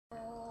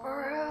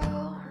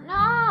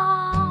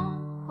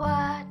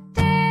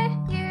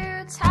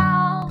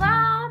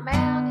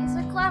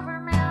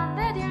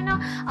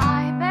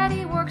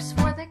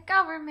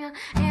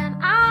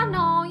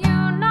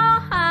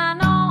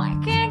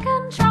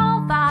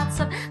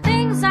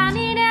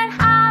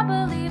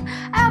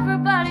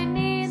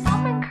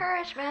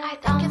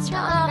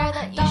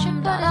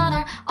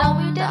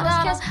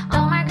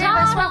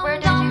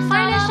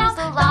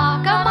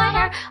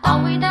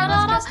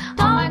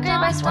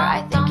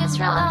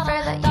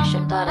fair that you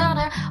should put in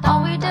there.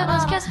 All we did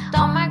was kiss.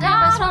 Oh my grave,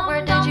 I swear,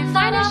 where did you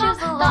find his shoes?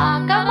 The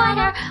lock of my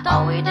hair.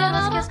 All we did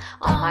was kiss.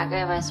 Oh my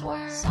grave, I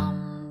swear.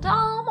 Some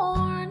dumb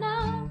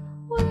morning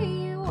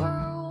we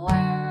were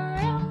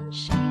wearing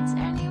sheets,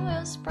 and you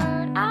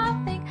whispered, I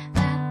think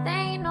that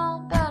they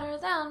know better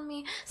than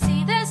me.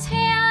 See this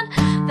hand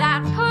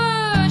that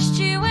pushed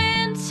you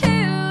into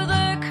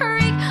the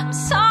creek? I'm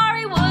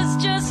sorry, was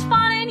just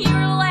fun and you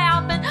were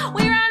laughing.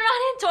 We ran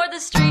running toward the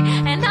street,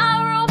 and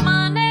I wrote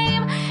my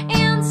name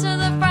into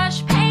the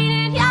fresh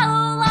painted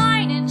yellow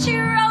line, and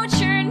you wrote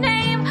your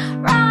name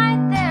right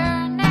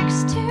there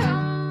next to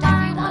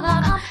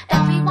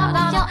everyone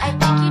will yell, I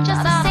think you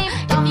just the same.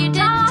 If you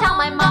didn't tell,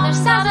 my mother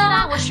says that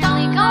I will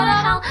surely go to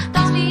hell.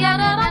 Please be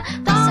edited,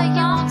 please say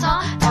you won't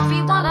tell.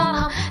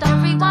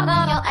 Everyone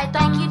will yell, I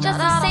think you just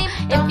the same.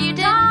 If you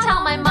didn't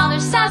tell, my mother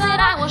says that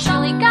I will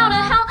surely go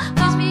to hell.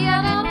 Please be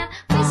edited,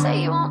 please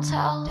say you won't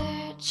tell.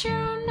 Did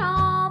you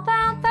know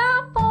that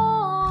that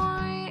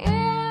boy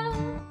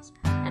is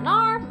an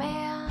art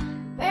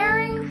man,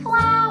 bearing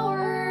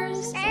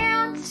flowers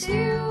and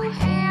two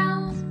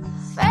hands,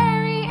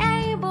 very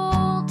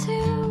able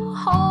to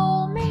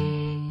hold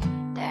me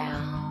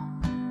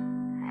down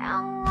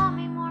and love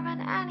me more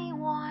than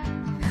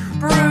anyone?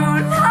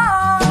 Bruno,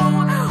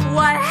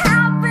 what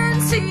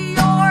happened to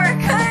your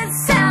good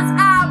sense?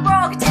 I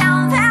broke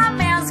down, that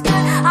man's good.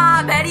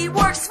 I bet he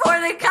works for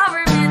the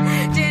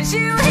government. Did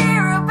you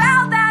hear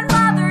about that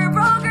mother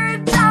broke her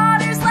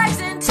daughter's legs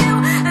in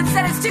two and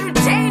said it's too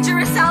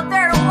dangerous out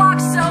there to walk,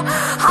 so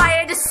I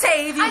had to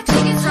save you? I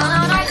think it's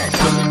not right that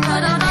you should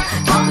put it on.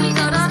 Oh, we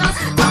go to us.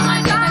 Oh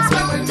my God, I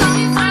swear, where did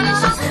you find it?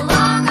 Just the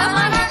lock of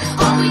my hair.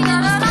 Oh, we go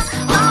to us.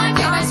 Oh my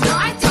God, I swear,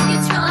 I think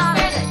it's really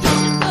fair that you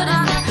should put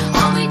it there.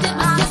 All we did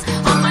was kiss.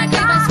 Oh my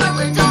God, I swear,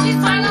 where did you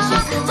find it?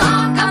 Just the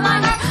lock of my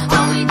hair.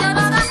 All we did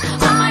was kiss.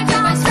 Oh my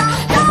God, I swear,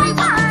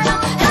 everyone will yell,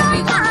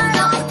 everyone will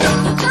yell. I think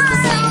you just the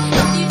same.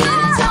 If you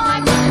didn't tell, my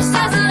mother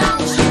says that I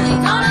will surely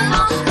go to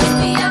hell. Please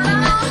be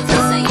evident,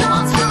 please say you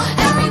won't tell.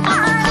 Everyone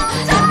will yell,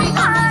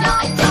 everyone will yell.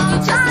 I think you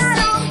just the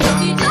same. If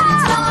you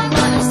didn't tell, my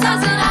mother says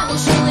that I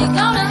will surely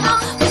go to hell.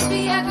 Please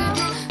be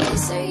evident,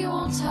 please say you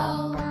won't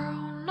tell.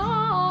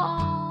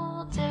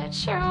 Bruno, did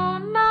you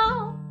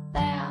know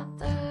that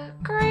the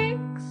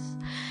Greeks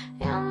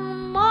in the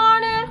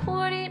morning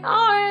would eat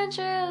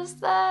oranges?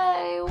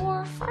 They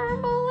were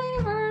firm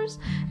believers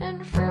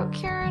in fruit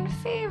curing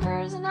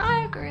fevers, and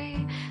I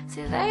agree.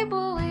 See, they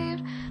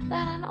believed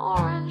that an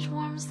orange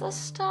warms the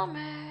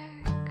stomach.